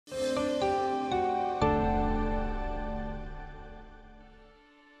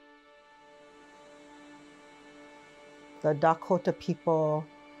The Dakota people,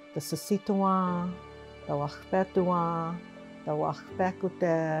 the Sisituan, the Wachpetuan, the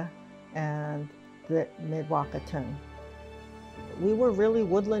Wachpekute, and the Midwakatan. We were really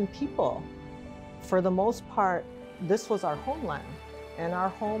woodland people. For the most part, this was our homeland, and our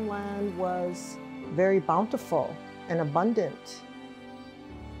homeland was very bountiful and abundant.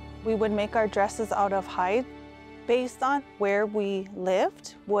 We would make our dresses out of hide based on where we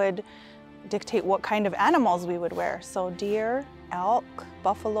lived would dictate what kind of animals we would wear. So deer, elk,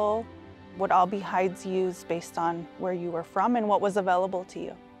 buffalo would all be hides used based on where you were from and what was available to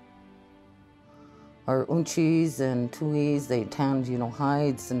you. Our unchis and tuis, they tanned,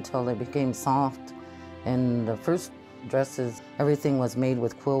 hides until they became soft. And the first dresses, everything was made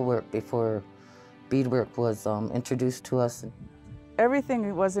with quill work before beadwork was introduced to us.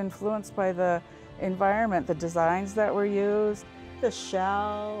 Everything was influenced by the environment, the designs that were used. The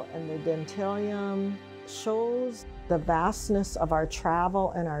shell and the dentalium shows the vastness of our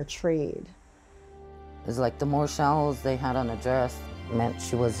travel and our trade. It's like the more shells they had on a dress meant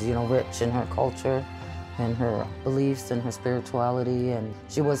she was, rich in her culture and her beliefs and her spirituality, and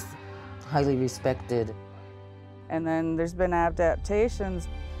she was highly respected. And then there's been adaptations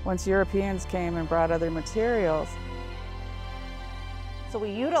once Europeans came and brought other materials. So we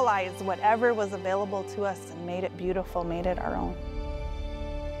utilized whatever was available to us and made it beautiful, made it our own.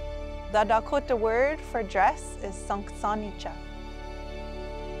 The Dakota word for dress is Saksanica.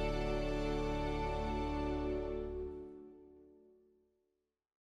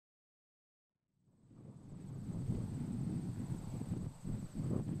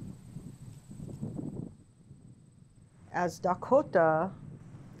 As Dakota,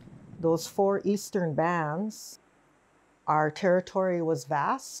 those 4 eastern bands, our territory was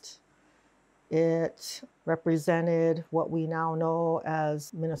vast. It represented what we now know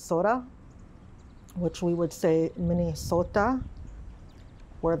as Minnesota, which we would say Minnesota,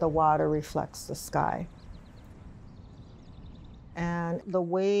 where the water reflects the sky. And the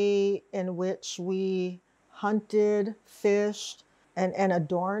way in which we hunted, fished, and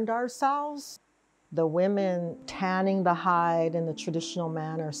adorned ourselves, the women tanning the hide in the traditional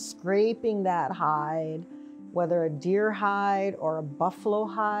manner, scraping that hide, whether a deer hide or a buffalo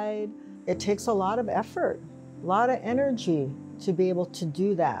hide, it takes a lot of effort, a lot of energy to be able to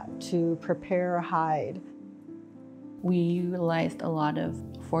do that, to prepare a hide. We utilized a lot of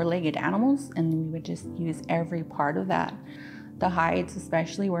 4-legged animals, and we would just use every part of that. The hides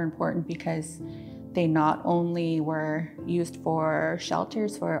especially were important because they not only were used for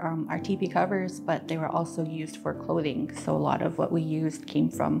shelters for our teepee covers, but they were also used for clothing. So a lot of what we used came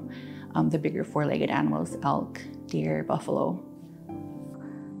from the bigger 4-legged animals, elk, deer, buffalo.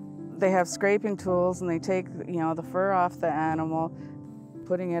 They have scraping tools and they take, the fur off the animal,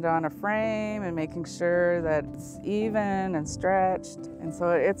 putting it on a frame and making sure that it's even and stretched. And so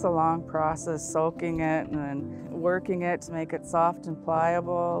it's a long process, soaking it and then working it to make it soft and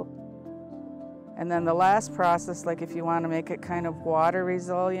pliable. And then the last process, like if you want to make it kind of water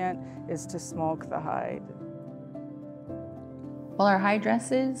resilient, is to smoke the hide. Well, our hide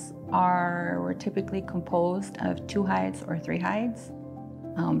dresses were typically composed of 2 hides or 3 hides.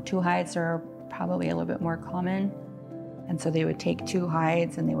 2 hides are probably a little bit more common. And so they would take 2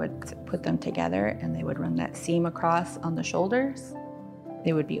 hides and they would put them together and they would run that seam across on the shoulders.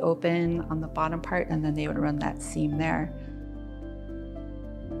 They would be open on the bottom part and then they would run that seam there.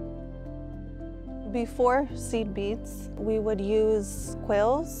 Before seed beads, we would use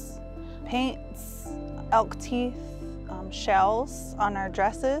quills, paints, elk teeth, shells on our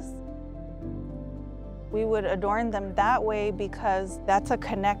dresses. We would adorn them that way because that's a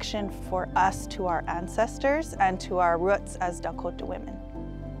connection for us to our ancestors and to our roots as Dakota women.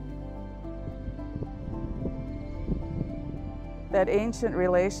 That ancient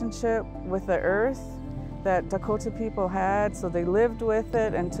relationship with the earth that Dakota people had, so they lived with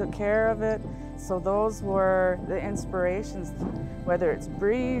it and took care of it. So those were the inspirations, whether it's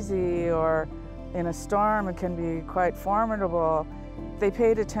breezy or in a storm, it can be quite formidable. They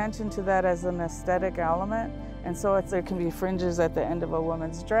paid attention to that as an aesthetic element. And so there can be fringes at the end of a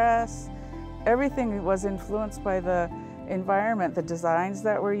woman's dress. Everything was influenced by the environment, the designs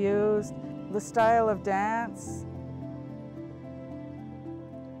that were used, the style of dance.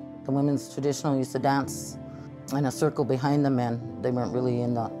 The women's traditional used to dance in a circle behind the men. They weren't really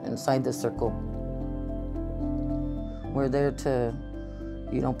inside the circle. We're there to,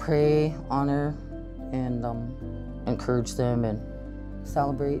 pray, honor, and encourage them and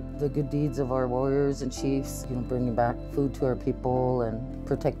celebrate the good deeds of our warriors and chiefs, bringing back food to our people and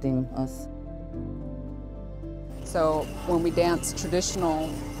protecting us. So when we dance traditional,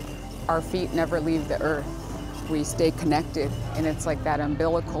 our feet never leave the earth. we stay connected, and it's like that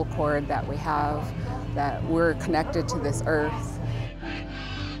umbilical cord that we have, that we're connected to this earth.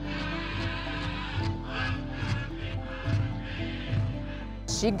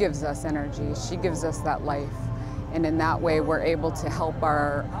 She gives us energy, she gives us that life. And in that way, we're able to help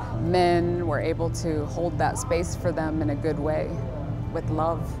our men, we're able to hold that space for them in a good way, with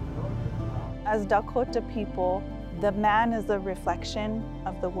love. As Dakota people, the man is a reflection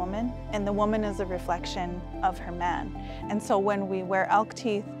of the woman, and the woman is a reflection of her man. And so when we wear elk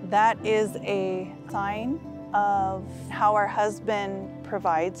teeth, that is a sign of how our husband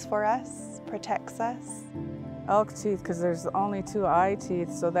provides for us, protects us. Elk teeth, because there's only 2 eye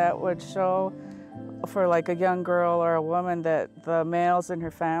teeth, so that would show for like a young girl or a woman that the males in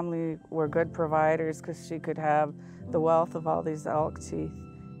her family were good providers, because she could have the wealth of all these elk teeth.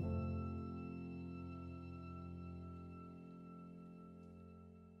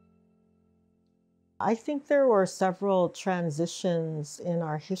 I think there were several transitions in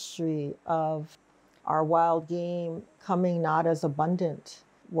our history of our wild game coming not as abundant,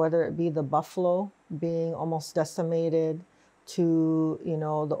 whether it be the buffalo being almost decimated, to, you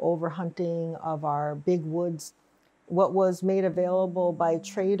know, the overhunting of our big woods, what was made available by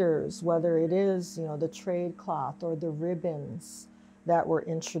traders, whether it is, you know, the trade cloth or the ribbons that were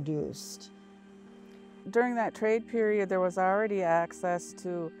introduced. During that trade period, there was already access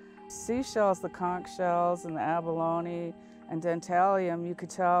to seashells, the conch shells and the abalone and dentalium. You could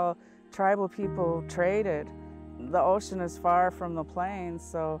tell tribal people traded. The ocean is far from the plains,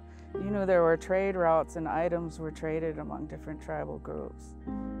 so you knew there were trade routes and items were traded among different tribal groups.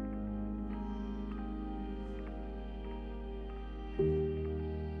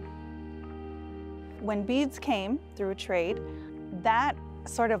 When beads came through trade, that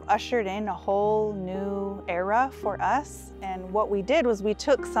sort of ushered in a whole new era for us. And what we did was we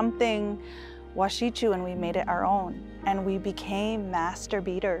took something washichu and we made it our own, and we became master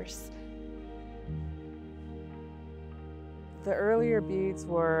beaders. The earlier beads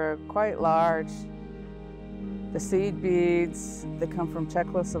were quite large. The seed beads, they come from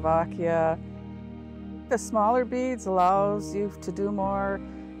Czechoslovakia. The smaller beads allows you to do more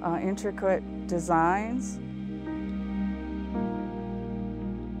intricate designs.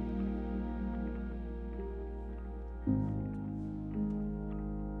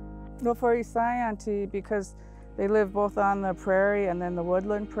 Well, for Isayanti, because they live both on the prairie and then the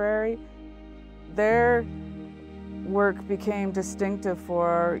woodland prairie, their work became distinctive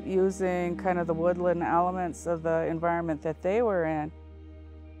for using kind of the woodland elements of the environment that they were in.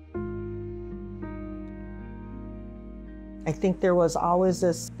 I think there was always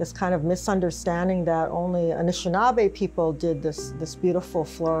this kind of misunderstanding that only Anishinaabe people did this beautiful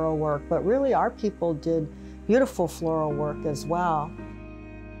floral work, but really our people did beautiful floral work as well.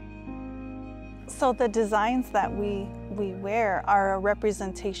 So the designs that we wear are a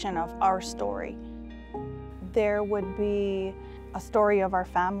representation of our story. There would be a story of our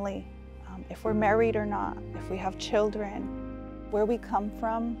family, if we're married or not, if we have children, where we come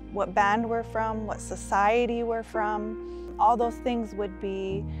from, what band we're from, what society we're from. All those things would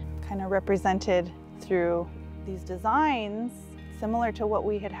be kind of represented through these designs, similar to what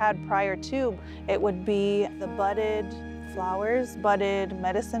we had prior to. It would be the budded flowers, budded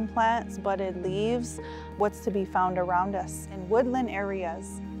medicine plants, budded leaves, what's to be found around us in woodland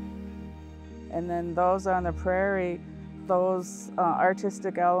areas. And then those on the prairie, those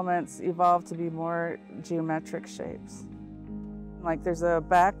artistic elements evolved to be more geometric shapes. Like there's a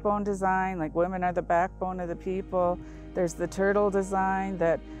backbone design, like women are the backbone of the people. There's the turtle design,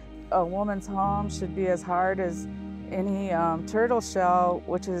 that a woman's home should be as hard as any turtle shell,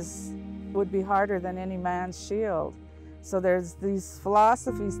 which would be harder than any man's shield. So there's these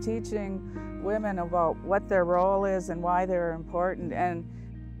philosophies teaching women about what their role is and why they're important. And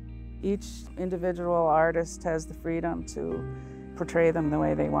each individual artist has the freedom to portray them the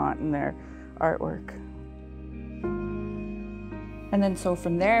way they want in their artwork. And then so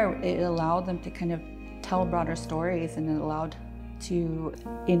from there, it allowed them to kind of tell broader stories, and it allowed to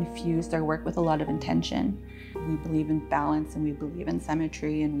infuse their work with a lot of intention. We believe in balance, and we believe in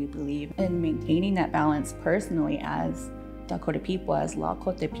symmetry, and we believe in maintaining that balance personally as Dakota people, as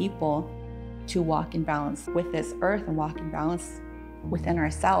Lakota people, to walk in balance with this earth and walk in balance within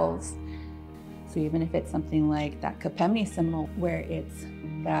ourselves. So even if it's something like that Kapemni symbol, where it's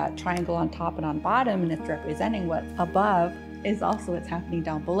that triangle on top and on bottom, and it's representing what's above is also what's happening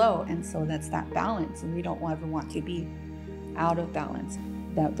down below. And so that's that balance, and we don't ever want to be out of balance.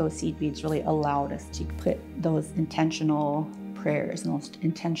 That those seed beads really allowed us to put those intentional prayers and those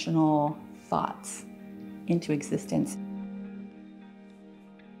intentional thoughts into existence.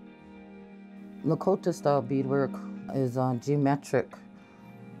 Lakota style beadwork is geometric.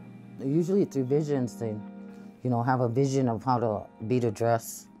 Usually through visions, they, have a vision of how to bead a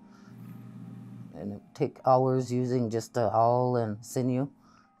dress. And it take hours using just the awl and sinew.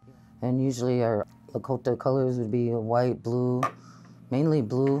 And usually our Lakota colors would be white, blue, mainly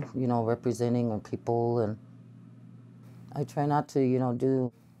blue, representing our people. And I try not to,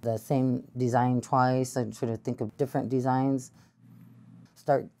 do the same design twice. I try to think of different designs,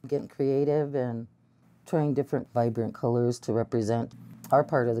 start getting creative and trying different vibrant colors to represent our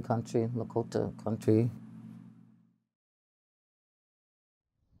part of the country, Lakota country.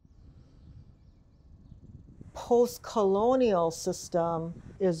 Post-colonial system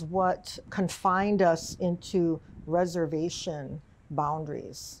is what confined us into reservation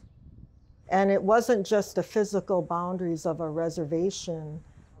boundaries. And it wasn't just the physical boundaries of a reservation,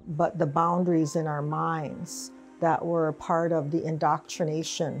 but the boundaries in our minds that were part of the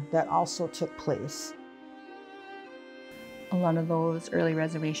indoctrination that also took place. A lot of those early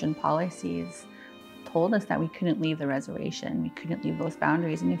reservation policies told us that we couldn't leave the reservation, we couldn't leave those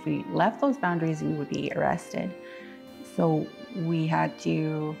boundaries, and if we left those boundaries, we would be arrested. So we had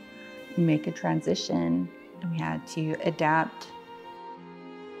to make a transition, and we had to adapt.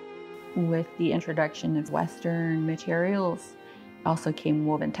 With the introduction of Western materials, also came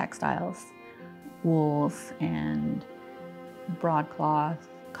woven textiles, wools and broadcloth,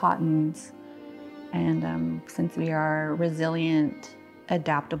 cottons. And since we are resilient,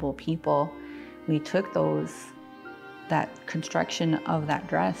 adaptable people, we took that construction of that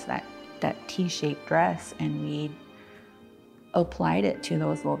dress, that T-shaped dress, and we applied it to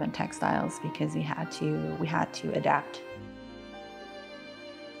those woven textiles because we had to adapt.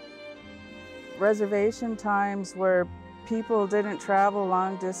 Reservation times where people didn't travel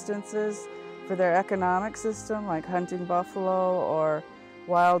long distances for their economic system, like hunting buffalo or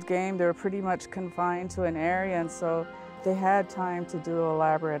wild game, they were pretty much confined to an area, and so they had time to do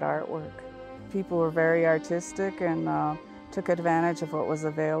elaborate artwork. People were very artistic and took advantage of what was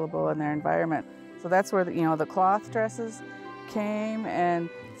available in their environment. So that's where the cloth dresses came, and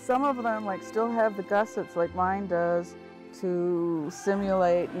some of them still have the gussets like mine does to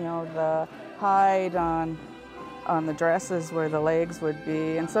simulate the hide on the dresses where the legs would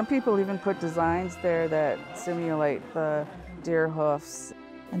be. And some people even put designs there that simulate the deer hoofs.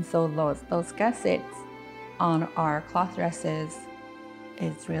 And so those gussets on our cloth dresses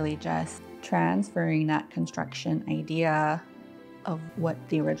is really just transferring that construction idea of what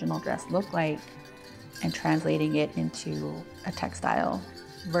the original dress looked like and translating it into a textile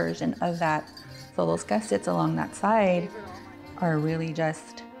version of that. So those gussets along that side are really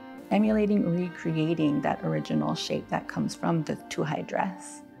just emulating, recreating that original shape that comes from the two-hide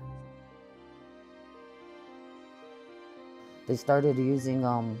dress. They started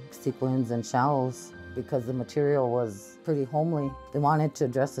using sequins and shells because the material was pretty homely. They wanted to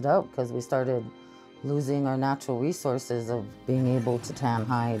dress it up because we started losing our natural resources of being able to tan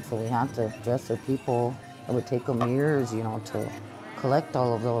hide. So we had to dress our people. It would take them years, to collect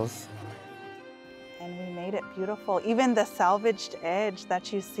all of those. And we made it beautiful. Even the salvaged edge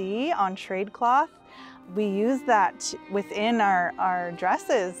that you see on trade cloth, we used that within our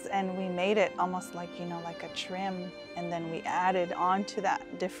dresses, and we made it almost like, like a trim. And then we added onto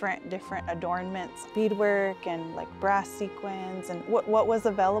that different adornments, beadwork and like brass sequins and what was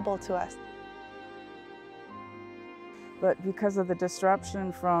available to us. But because of the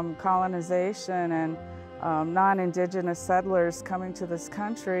disruption from colonization and non-Indigenous settlers coming to this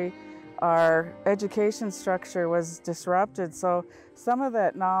country, our education structure was disrupted. So some of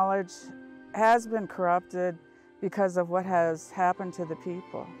that knowledge has been corrupted because of what has happened to the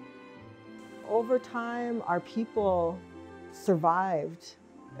people. Over time, our people survived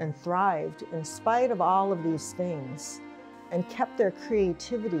and thrived in spite of all of these things and kept their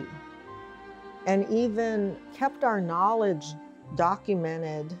creativity and even kept our knowledge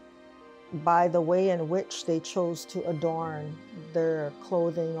documented by the way in which they chose to adorn their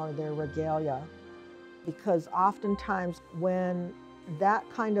clothing or their regalia. Because oftentimes when that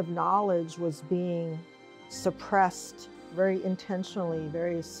kind of knowledge was being suppressed very intentionally,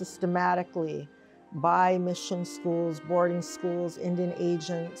 very systematically by mission schools, boarding schools, Indian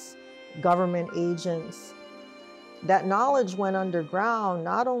agents, government agents, that knowledge went underground,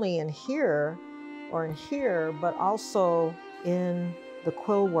 not only in here, but also in the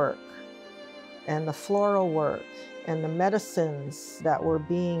quill work and the floral work and the medicines that were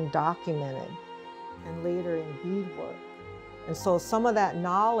being documented, and later in beadwork. And so some of that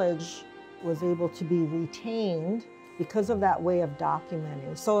knowledge was able to be retained because of that way of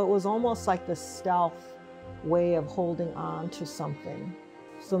documenting. So it was almost like the stealth way of holding on to something.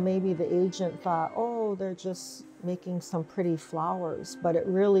 So maybe the agent thought, oh, they're just making some pretty flowers, but it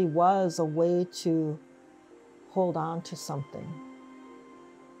really was a way to hold on to something,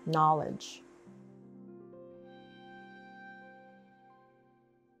 knowledge.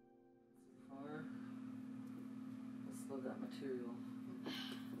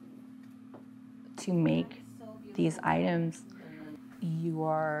 To make these items, you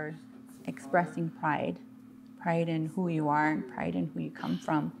are expressing pride in who you are and pride in who you come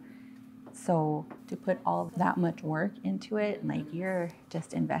from. So to put all that much work into it, like you're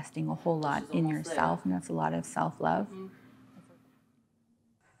just investing a whole lot in yourself, and that's a lot of self-love.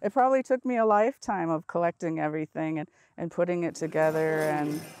 It probably took me a lifetime of collecting everything and putting it together,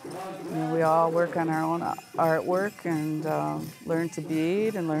 and we all work on our own artwork and learn to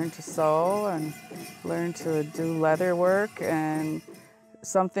bead and learn to sew and learn to do leather work, and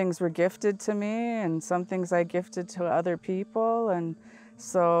some things were gifted to me and some things I gifted to other people, and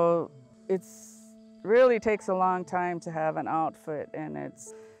so it's really takes a long time to have an outfit, and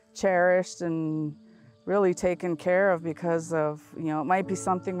it's cherished and really taken care of because of, it might be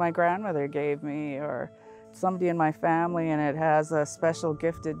something my grandmother gave me or somebody in my family, and it has a special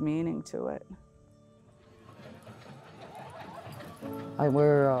gifted meaning to it. I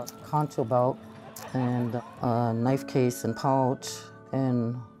wear a concho belt and a knife case and pouch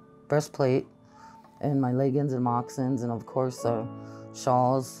and breastplate and my leggings and moccasins, and of course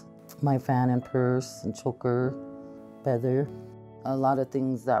shawls, my fan and purse and choker, feather. A lot of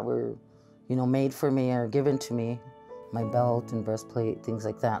things that were, made for me or given to me, my belt and breastplate, things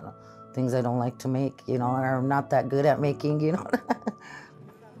like that. Things I don't like to make, or I'm not that good at making,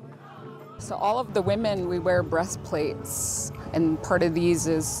 So all of the women, we wear breastplates, and part of these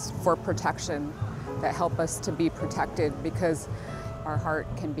is for protection, that help us to be protected because our heart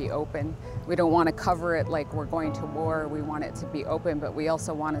can be open. We don't want to cover it like we're going to war. We want it to be open, but we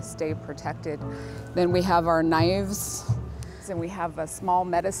also want to stay protected. Then we have our knives, and we have a small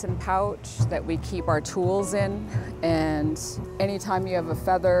medicine pouch that we keep our tools in. And anytime you have a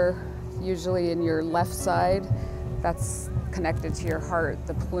feather, usually in your left side, that's connected to your heart,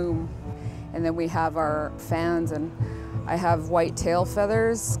 the plume. And then we have our fans, and I have white tail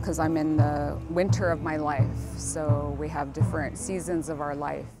feathers because I'm in the winter of my life. So we have different seasons of our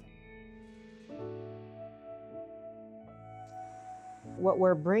life. What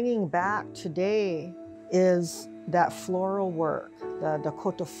we're bringing back today is that floral work, the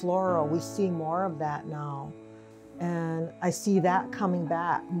Dakota floral. We see more of that now. And I see that coming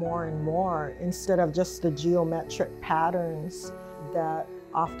back more and more instead of just the geometric patterns that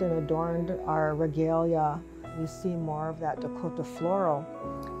often adorned our regalia. We see more of that Dakota floral.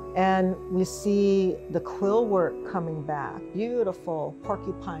 And we see the quill work coming back, beautiful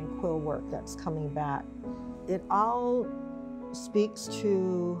porcupine quill work that's coming back. It all speaks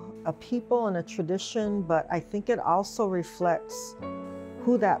to a people and a tradition, but I think it also reflects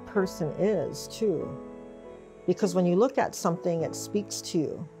who that person is too. Because when you look at something, it speaks to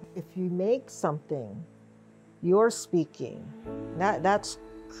you. If you make something, you're speaking. That's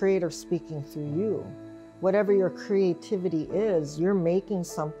creator speaking through you. Whatever your creativity is, you're making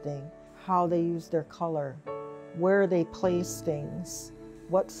something. How they use their color, where they place things,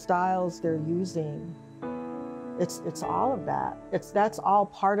 what styles they're using. It's all of that. That's all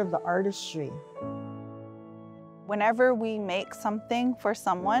part of the artistry. Whenever we make something for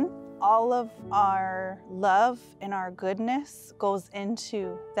someone, all of our love and our goodness goes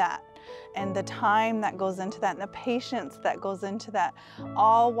into that, and the time that goes into that, and the patience that goes into that,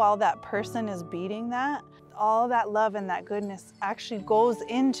 all while that person is beating that. All that love and that goodness actually goes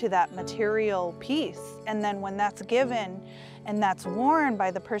into that material piece. And then when that's given and that's worn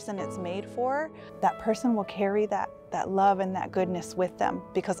by the person it's made for, that person will carry that love and that goodness with them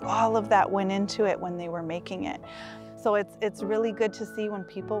because all of that went into it when they were making it. So it's really good to see when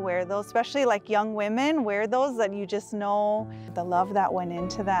people wear those, especially like young women wear those, that you just know the love that went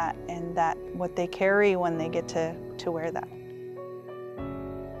into that and that what they carry when they get to wear that.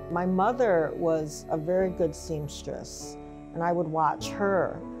 My mother was a very good seamstress, and I would watch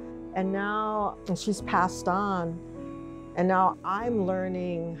her. And now, and she's passed on, and now I'm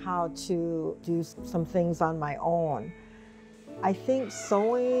learning how to do some things on my own. I think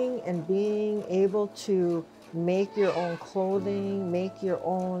sewing and being able to make your own clothing, make your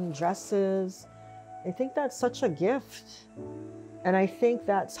own dresses, I think that's such a gift. And I think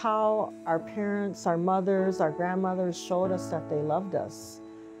that's how our parents, our mothers, our grandmothers showed us that they loved us.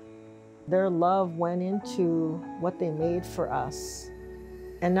 Their love went into what they made for us.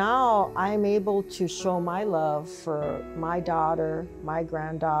 And now I'm able to show my love for my daughter, my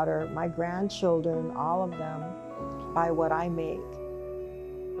granddaughter, my grandchildren, all of them, by what I make.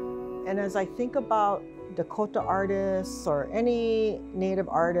 And as I think about Dakota artists or any Native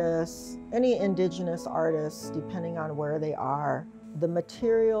artists, any Indigenous artists, depending on where they are, the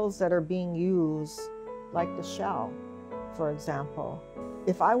materials that are being used, like the shell, for example.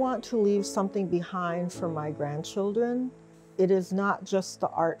 If I want to leave something behind for my grandchildren, it is not just the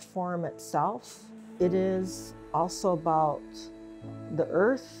art form itself. It is also about the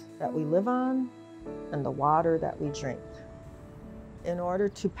earth that we live on and the water that we drink. In order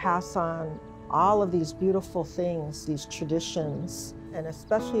to pass on all of these beautiful things, these traditions, and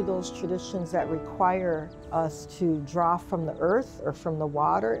especially those traditions that require us to draw from the earth or from the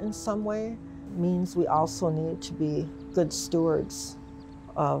water in some way, means we also need to be good stewards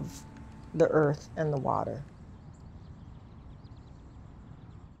of the earth and the water.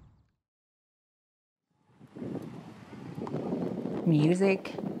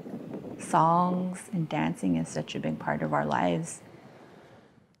 Music, songs, and dancing is such a big part of our lives.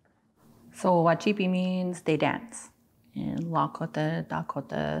 So Wachipi means they dance in Lakota,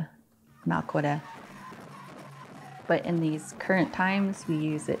 Dakota, Lakota. But in these current times, we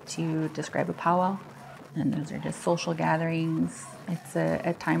use it to describe a powwow. And those are just social gatherings. It's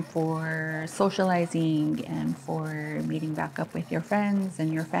a time for socializing and for meeting back up with your friends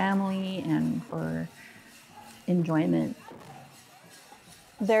and your family and for enjoyment.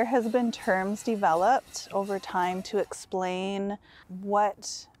 There has been terms developed over time to explain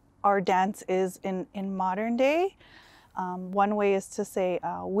what our dance is in modern day. One way is to say,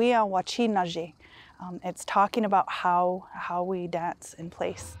 we are wachinaje. It's talking about how we dance in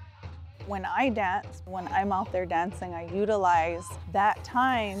place. When I dance, when I'm out there dancing, I utilize that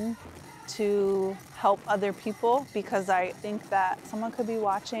time to help other people, because I think that someone could be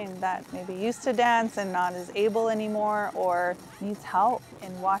watching that maybe used to dance and not as able anymore or needs help,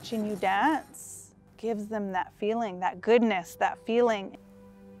 and watching you dance gives them that feeling, that goodness, that feeling.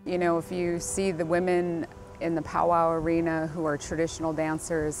 You know, if you see the women in the powwow arena who are traditional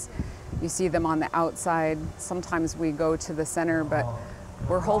dancers, you see them on the outside. Sometimes we go to the center, but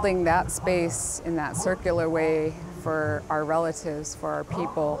we're holding that space in that circular way for our relatives, for our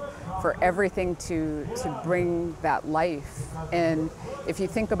people, for everything to bring that life. And if you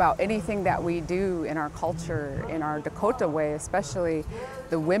think about anything that we do in our culture, in our Dakota way especially,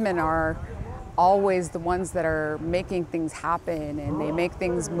 the women are always the ones that are making things happen and they make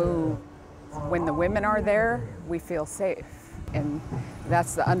things move. When the women are there, we feel safe. And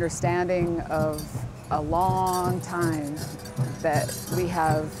that's the understanding of a long time, that we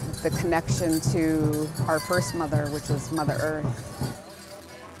have the connection to our first mother, which is Mother Earth.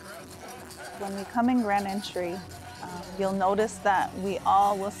 When we come in Grand Entry, you'll notice that we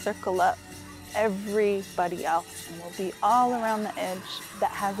all will circle up everybody else, and we'll be all around the edge.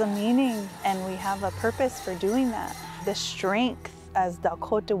 That has a meaning, and we have a purpose for doing that. The strength as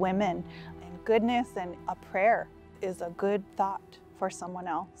Dakota women, and goodness and a prayer is a good thought for someone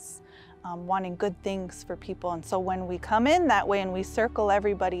else, wanting good things for people. And so when we come in that way and we circle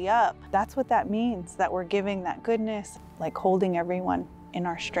everybody up, that's what that means, that we're giving that goodness, like holding everyone in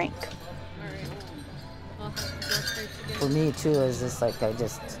our strength. For me too, it's just like, I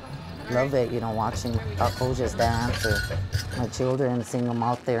just love it, you know, watching Dakotas dance, or my children, seeing them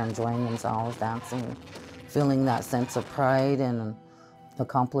out there enjoying themselves, dancing, feeling that sense of pride and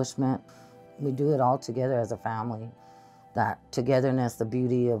accomplishment. We do it all together as a family. That togetherness, the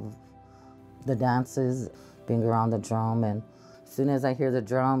beauty of the dances, being around the drum, and as soon as I hear the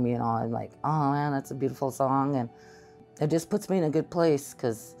drum, you know, I'm like, oh man, that's a beautiful song, and it just puts me in a good place,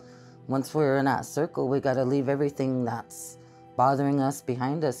 because once we're in that circle, we got to leave everything that's bothering us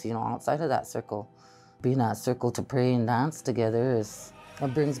behind us, you know, outside of that circle. Being in that circle to pray and dance together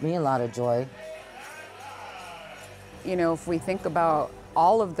it brings me a lot of joy. You know, if we think about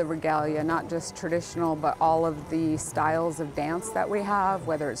all of the regalia, not just traditional, but all of the styles of dance that we have,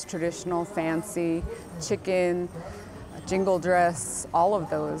 whether it's traditional, fancy, chicken, jingle dress, all of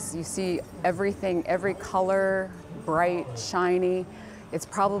those. You see everything, every color, bright, shiny. It's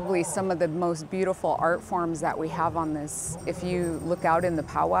probably some of the most beautiful art forms that we have on this. If you look out in the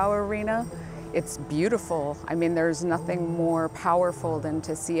powwow arena, it's beautiful. I mean, there's nothing more powerful than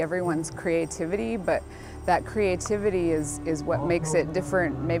to see everyone's creativity, but that creativity is what makes it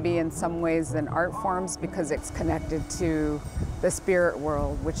different, maybe in some ways, than art forms, because it's connected to the spirit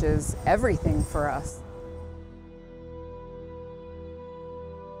world, which is everything for us.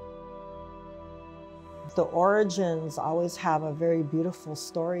 The origins always have a very beautiful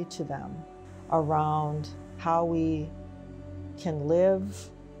story to them around how we can live,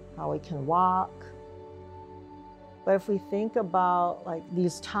 how we can walk. But if we think about like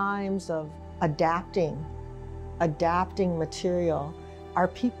these times of adapting material, Our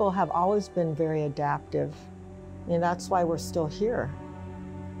people have always been very adaptive. And that's why we're still here.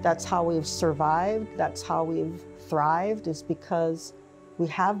 That's how we've survived. That's how we've thrived, is because we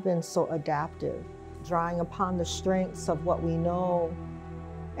have been so adaptive, drawing upon the strengths of what we know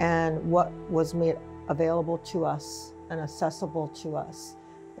and what was made available to us and accessible to us.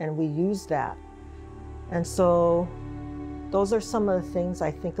 And we use that. And so those are some of the things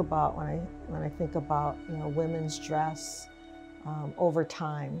I think about when I think about, you know, women's dress over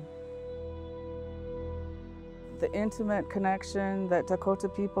time. The intimate connection that Dakota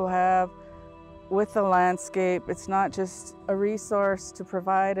people have with the landscape, it's not just a resource to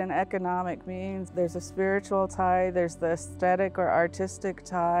provide an economic means. There's a spiritual tie, there's the aesthetic or artistic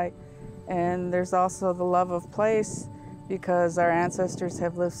tie, and there's also the love of place, because our ancestors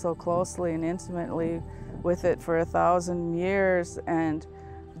have lived so closely and intimately with it for 1,000 years, and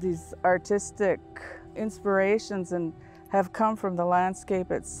these artistic inspirations have come from the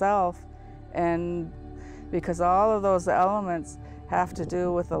landscape itself, and because all of those elements have to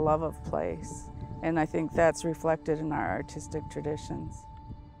do with the love of place. And I think that's reflected in our artistic traditions.